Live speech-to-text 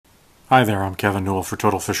Hi there, I'm Kevin Newell for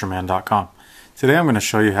TotalFisherman.com. Today I'm going to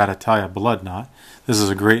show you how to tie a blood knot. This is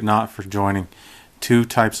a great knot for joining two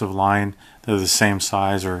types of line that are the same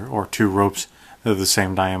size or two ropes that are the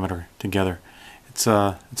same diameter together. It's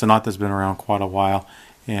a knot that's been around quite a while,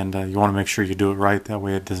 and you want to make sure you do it right. That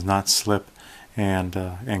way it does not slip and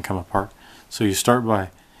come apart. So you start by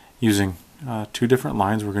using two different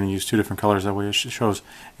lines. We're going to use two different colors. That way it shows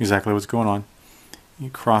exactly what's going on. You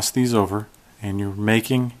cross these over and you're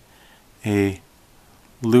making a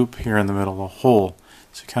loop here in the middle, a hole.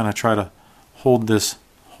 So you kind of try to hold this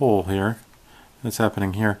hole here that's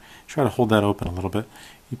happening here. Try to hold that open a little bit.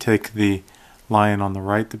 You take the line on the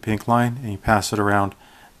right, the pink line, and you pass it around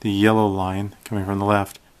the yellow line coming from the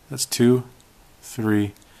left. That's 2,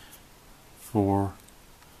 3, 4,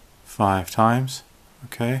 5 times.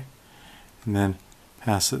 Okay? And then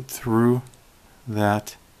pass it through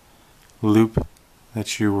that loop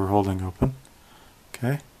that you were holding open.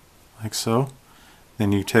 Okay? Like so.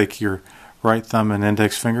 Then you take your right thumb and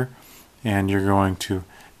index finger and you're going to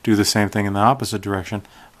do the same thing in the opposite direction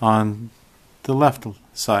on the left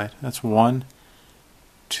side. That's 1,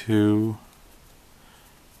 2,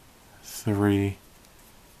 3,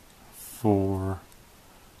 4,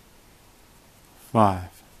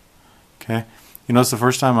 5. Okay? You notice the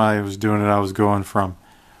first time I was doing it, I was going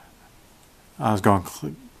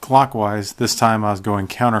clockwise. This time I was going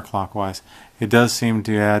counterclockwise. It does seem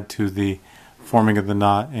to add to the forming of the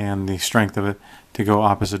knot and the strength of it to go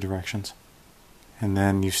opposite directions. And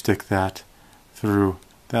then you stick that through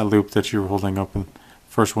that loop that you were holding open.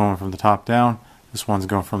 First one went from the top down. This one's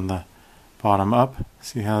going from the bottom up.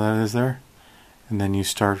 See how that is there? And then you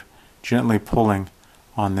start gently pulling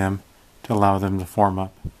on them to allow them to form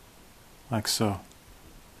up. Like so.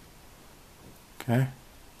 Okay?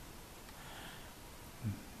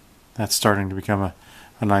 That's starting to become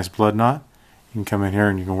a nice blood knot. You can come in here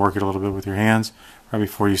and you can work it a little bit with your hands right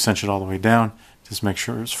before you cinch it all the way down. Just make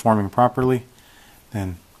sure it's forming properly.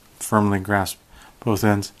 Then firmly grasp both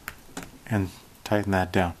ends and tighten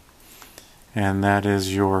that down. And that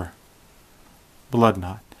is your blood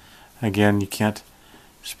knot. Again, you can't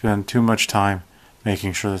spend too much time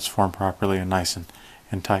making sure that it's formed properly and nice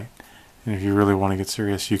and tight. And if you really want to get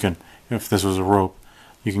serious, you can, if this was a rope,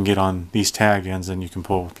 you can get on these tag ends and you can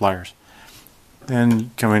pull with pliers.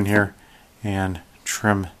 Then come in here and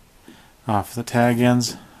trim off the tag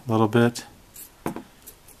ends a little bit,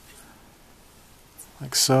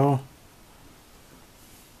 like so.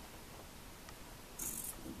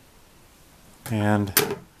 And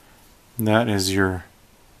that is your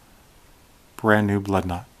brand new blood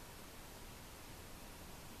knot.